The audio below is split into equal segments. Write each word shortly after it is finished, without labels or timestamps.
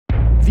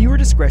Viewer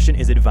discretion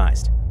is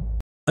advised.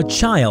 A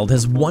child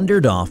has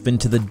wandered off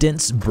into the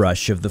dense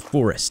brush of the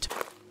forest,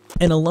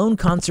 and a lone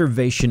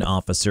conservation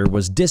officer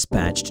was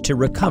dispatched to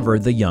recover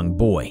the young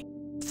boy.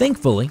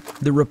 Thankfully,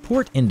 the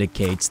report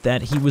indicates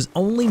that he was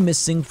only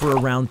missing for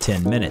around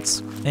 10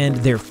 minutes, and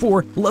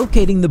therefore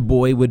locating the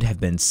boy would have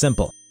been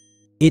simple.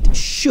 It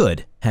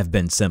should have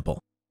been simple.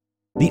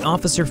 The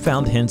officer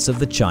found hints of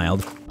the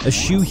child, a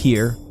shoe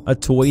here, a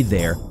toy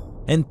there,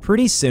 and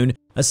pretty soon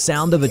a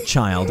sound of a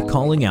child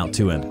calling out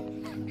to him.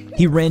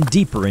 He ran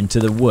deeper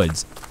into the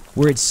woods,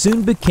 where it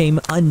soon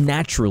became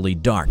unnaturally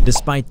dark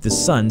despite the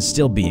sun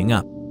still being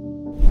up.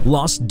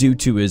 Lost due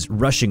to his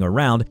rushing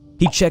around,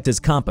 he checked his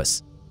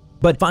compass,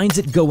 but finds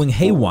it going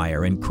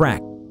haywire and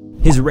cracked,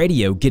 his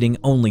radio getting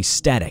only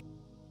static.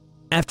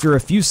 After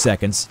a few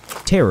seconds,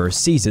 terror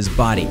seized his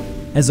body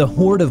as a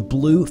horde of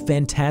blue,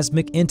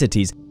 phantasmic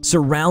entities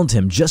surround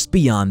him just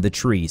beyond the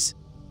trees.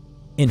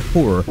 In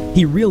horror,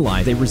 he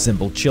realized they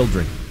resembled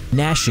children,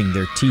 gnashing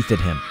their teeth at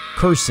him,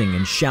 cursing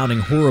and shouting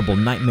horrible,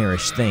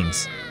 nightmarish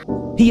things.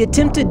 He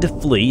attempted to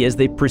flee as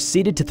they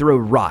proceeded to throw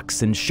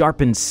rocks and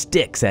sharpened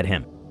sticks at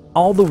him,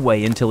 all the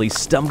way until he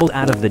stumbled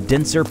out of the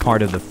denser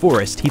part of the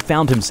forest he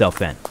found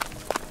himself in.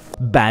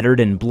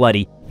 Battered and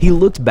bloody, he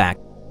looked back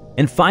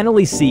and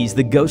finally sees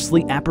the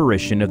ghostly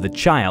apparition of the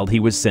child he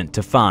was sent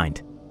to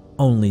find.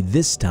 Only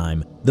this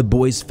time, the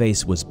boy's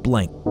face was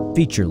blank,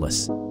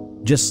 featureless,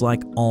 just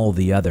like all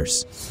the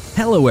others.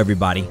 Hello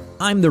everybody,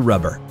 I'm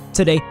TheRubber.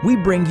 Today, we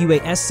bring you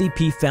a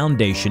SCP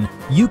Foundation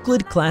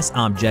Euclid class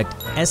object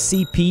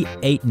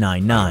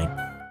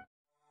SCP-899.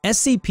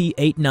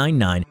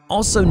 SCP-899,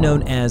 also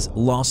known as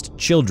Lost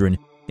Children,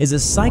 is a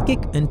psychic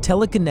and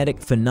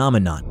telekinetic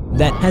phenomenon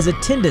that has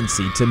a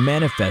tendency to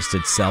manifest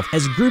itself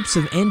as groups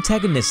of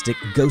antagonistic,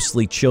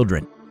 ghostly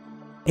children.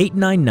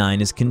 899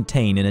 is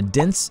contained in a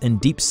dense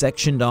and deep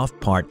sectioned off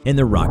part in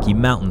the Rocky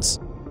Mountains.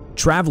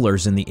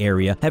 Travelers in the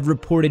area have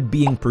reported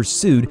being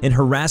pursued and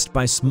harassed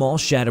by small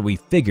shadowy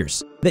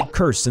figures that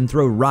curse and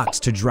throw rocks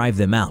to drive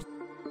them out.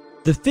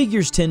 The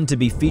figures tend to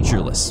be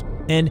featureless,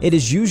 and it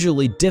is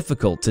usually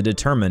difficult to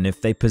determine if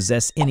they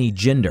possess any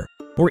gender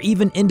or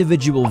even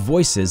individual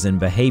voices and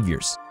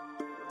behaviors.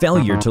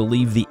 Failure to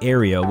leave the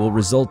area will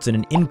result in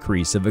an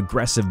increase of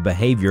aggressive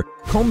behavior,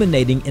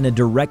 culminating in a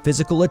direct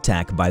physical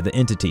attack by the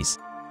entities.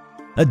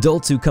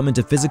 Adults who come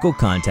into physical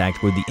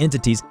contact with the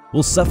entities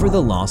will suffer the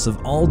loss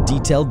of all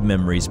detailed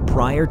memories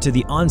prior to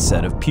the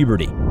onset of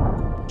puberty.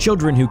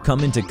 Children who come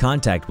into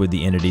contact with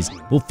the entities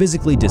will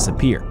physically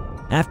disappear,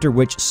 after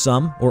which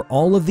some or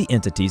all of the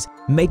entities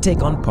may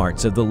take on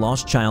parts of the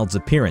lost child's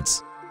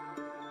appearance.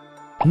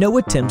 No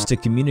attempts to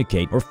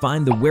communicate or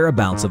find the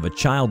whereabouts of a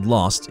child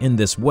lost in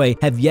this way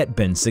have yet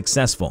been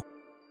successful.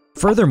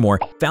 Furthermore,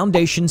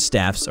 Foundation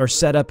staffs are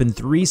set up in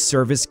 3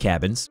 service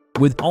cabins,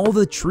 with all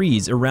the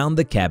trees around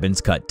the cabins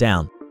cut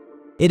down.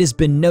 It has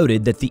been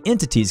noted that the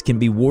entities can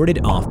be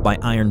warded off by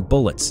iron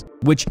bullets,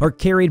 which are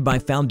carried by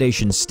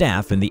Foundation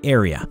staff in the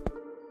area.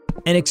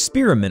 An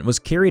experiment was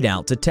carried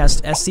out to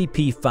test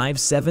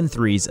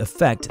SCP-573's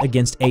effect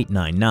against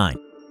 899.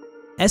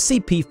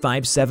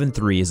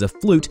 SCP-573 is a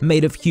flute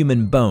made of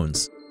human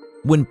bones.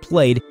 When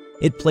played,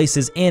 it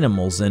places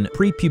animals and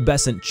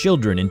prepubescent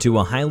children into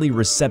a highly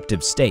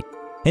receptive state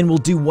and will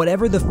do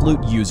whatever the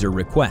flute user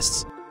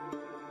requests.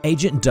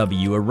 Agent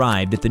W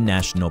arrived at the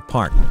national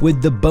park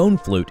with the bone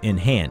flute in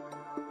hand.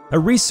 A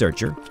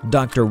researcher,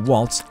 Dr.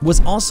 Waltz, was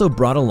also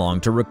brought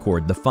along to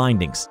record the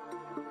findings.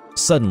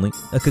 Suddenly,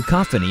 a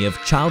cacophony of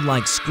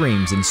childlike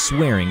screams and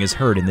swearing is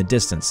heard in the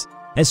distance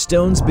as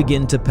stones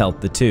begin to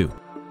pelt the two.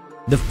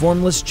 The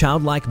formless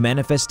childlike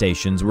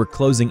manifestations were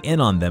closing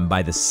in on them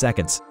by the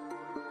seconds.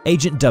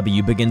 Agent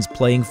W begins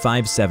playing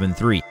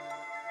 573,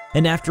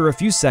 and after a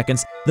few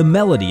seconds, the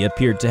melody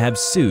appeared to have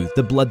soothed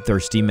the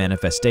bloodthirsty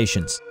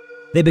manifestations.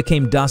 They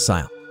became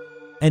docile,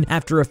 and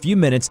after a few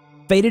minutes,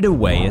 faded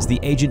away as the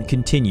agent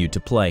continued to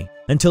play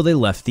until they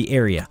left the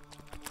area.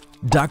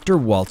 Dr.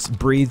 Waltz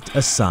breathed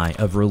a sigh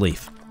of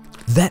relief.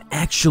 That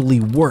actually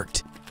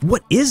worked!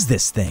 What is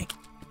this thing?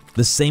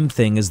 The same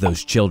thing as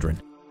those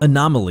children.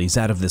 Anomalies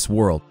out of this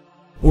world.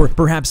 Or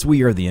perhaps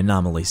we are the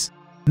anomalies.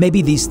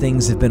 Maybe these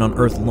things have been on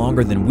Earth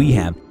longer than we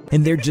have,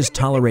 and they're just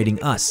tolerating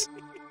us.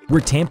 We're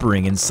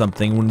tampering in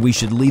something when we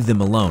should leave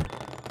them alone.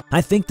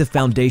 I think the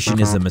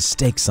Foundation is a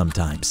mistake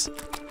sometimes.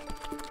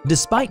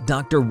 Despite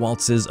Dr.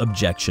 Waltz's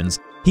objections,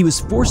 he was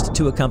forced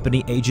to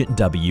accompany Agent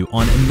W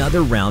on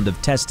another round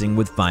of testing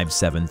with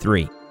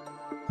 573.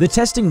 The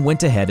testing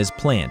went ahead as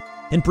planned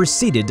and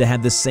proceeded to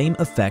have the same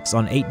effects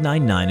on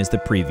 899 as the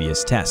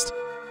previous test.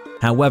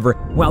 However,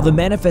 while the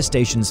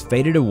manifestations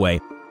faded away,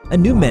 a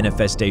new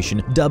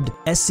manifestation dubbed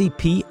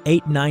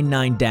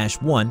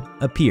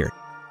SCP-899-1 appeared.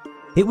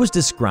 It was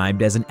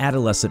described as an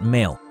adolescent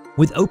male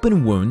with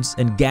open wounds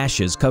and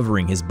gashes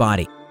covering his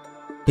body.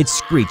 It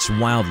screeched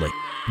wildly,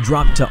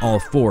 dropped to all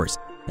fours,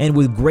 and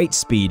with great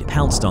speed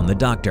pounced on the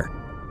doctor.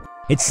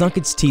 It sunk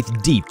its teeth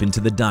deep into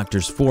the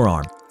doctor's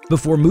forearm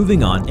before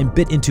moving on and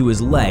bit into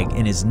his leg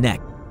and his neck.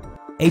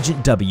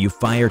 Agent W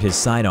fired his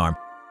sidearm,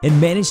 and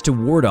managed to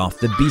ward off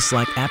the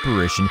beast-like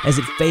apparition as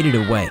it faded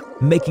away,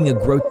 making a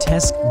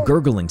grotesque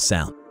gurgling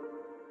sound.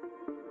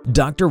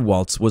 Dr.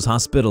 Waltz was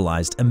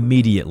hospitalized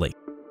immediately,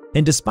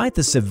 and despite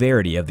the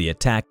severity of the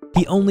attack,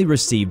 he only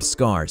received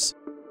scars.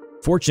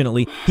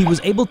 Fortunately, he was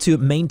able to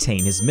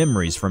maintain his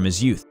memories from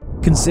his youth,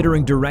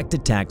 considering direct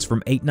attacks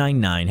from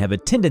 899 have a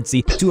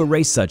tendency to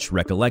erase such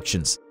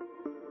recollections.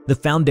 The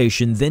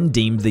Foundation then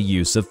deemed the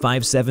use of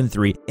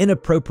 573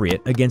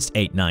 inappropriate against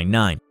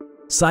 899,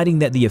 citing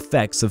that the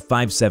effects of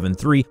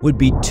 573 would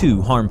be too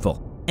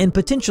harmful and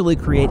potentially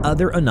create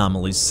other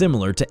anomalies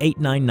similar to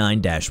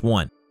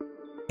 899-1.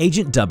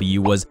 Agent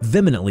W was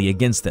vehemently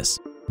against this,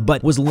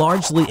 but was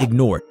largely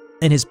ignored,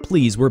 and his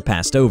pleas were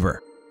passed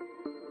over.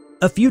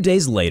 A few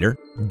days later,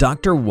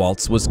 Dr.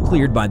 Waltz was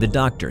cleared by the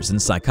doctors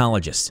and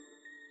psychologists.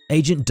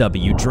 Agent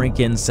W drank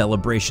in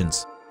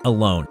celebrations,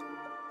 alone.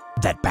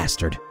 That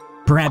bastard.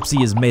 Perhaps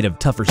he is made of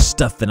tougher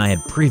stuff than I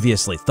had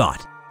previously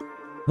thought.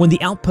 When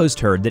the outpost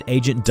heard that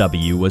Agent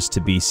W was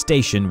to be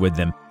stationed with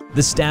them,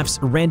 the staffs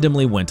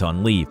randomly went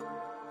on leave.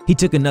 He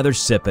took another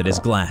sip at his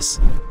glass.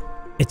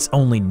 It's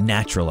only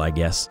natural, I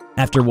guess,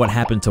 after what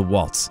happened to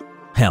Waltz.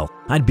 Hell,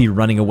 I'd be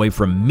running away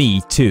from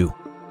me, too.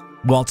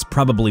 Waltz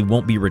probably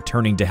won't be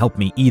returning to help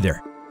me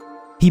either.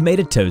 He made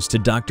a toast to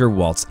Dr.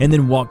 Waltz and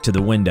then walked to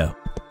the window.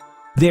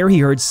 There he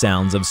heard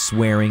sounds of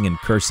swearing and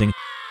cursing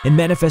and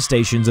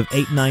manifestations of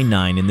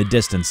 899 in the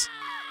distance,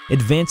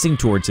 advancing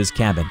towards his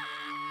cabin.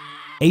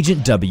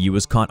 Agent W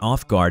was caught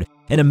off guard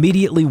and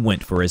immediately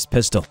went for his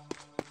pistol.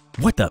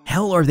 What the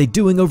hell are they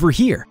doing over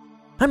here?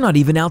 I'm not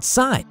even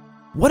outside.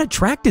 What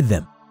attracted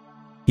them?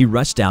 He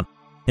rushed out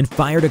and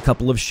fired a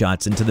couple of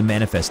shots into the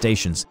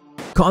manifestations,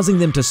 causing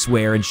them to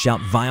swear and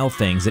shout vile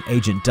things at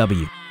Agent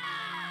W.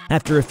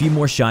 After a few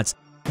more shots,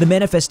 the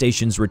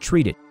manifestations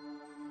retreated.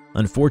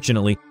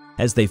 Unfortunately,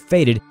 as they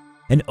faded,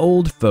 an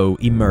old foe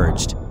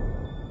emerged.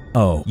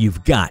 Oh,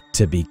 you've got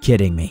to be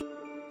kidding me.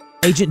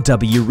 Agent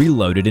W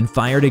reloaded and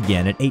fired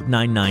again at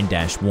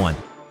 899-1.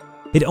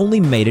 It only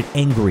made it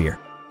angrier.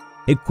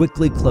 It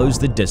quickly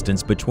closed the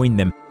distance between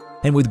them,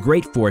 and with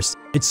great force,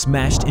 it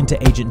smashed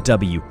into Agent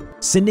W,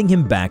 sending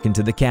him back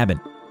into the cabin.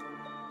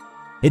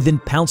 It then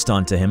pounced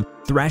onto him,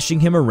 thrashing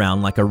him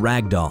around like a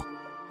rag doll.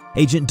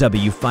 Agent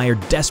W fired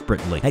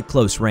desperately at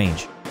close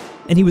range,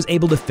 and he was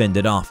able to fend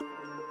it off.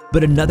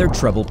 But another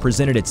trouble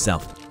presented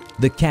itself.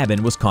 The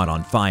cabin was caught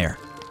on fire.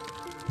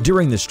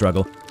 During the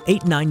struggle,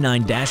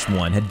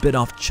 899-1 had bit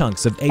off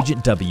chunks of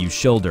Agent W's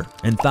shoulder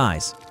and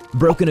thighs,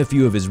 broken a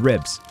few of his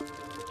ribs.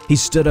 He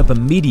stood up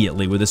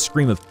immediately with a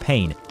scream of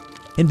pain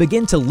and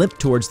began to limp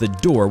towards the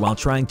door while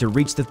trying to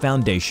reach the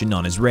Foundation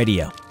on his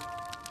radio.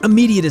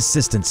 Immediate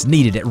assistance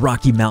needed at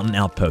Rocky Mountain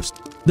Outpost.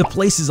 The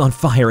place is on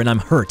fire and I'm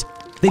hurt.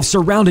 They've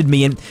surrounded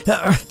me and…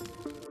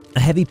 A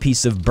heavy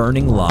piece of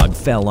burning log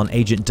fell on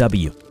Agent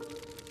W.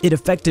 It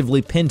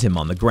effectively pinned him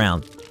on the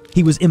ground.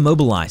 He was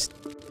immobilized.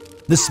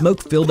 The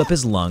smoke filled up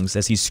his lungs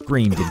as he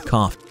screamed and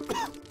coughed.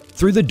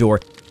 Through the door,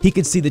 he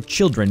could see the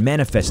children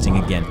manifesting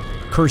again,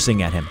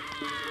 cursing at him.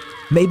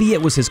 Maybe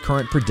it was his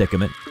current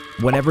predicament.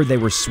 Whatever they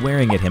were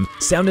swearing at him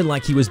sounded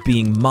like he was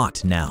being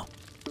mocked now.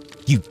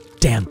 You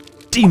damn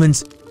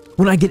demons!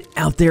 When I get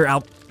out there,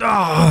 I'll…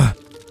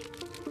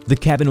 The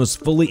cabin was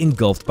fully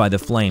engulfed by the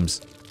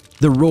flames.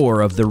 The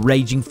roar of the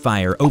raging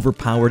fire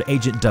overpowered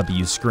Agent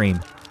W's scream,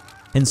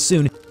 and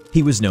soon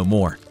he was no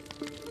more.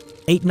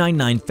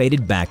 899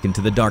 faded back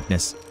into the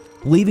darkness,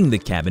 leaving the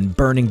cabin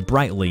burning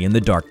brightly in the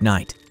dark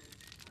night.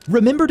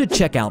 Remember to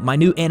check out my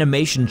new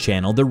animation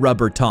channel,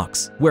 TheRubber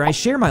Talks, where I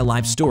share my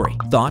life story,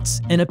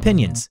 thoughts, and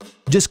opinions.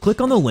 Just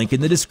click on the link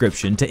in the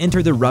description to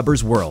enter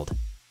TheRubber's world.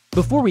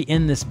 Before we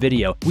end this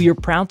video, we are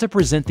proud to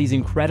present these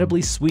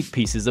incredibly sweet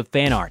pieces of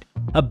fan art.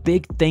 A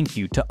big thank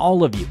you to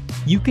all of you.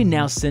 You can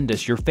now send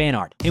us your fan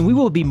art, and we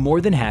will be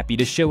more than happy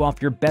to show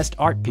off your best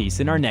art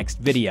piece in our next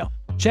video.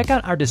 Check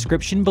out our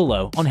description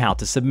below on how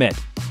to submit.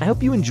 I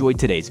hope you enjoyed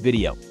today's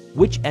video.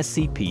 Which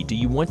SCP do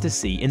you want to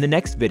see in the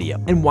next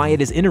video and why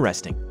it is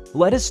interesting?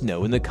 Let us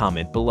know in the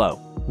comment below.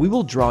 We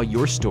will draw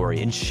your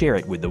story and share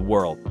it with the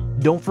world.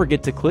 Don't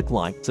forget to click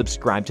like,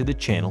 subscribe to the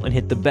channel, and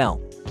hit the bell.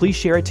 Please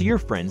share it to your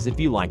friends if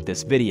you like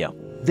this video.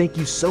 Thank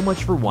you so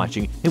much for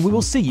watching, and we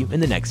will see you in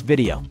the next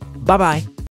video. Bye-bye.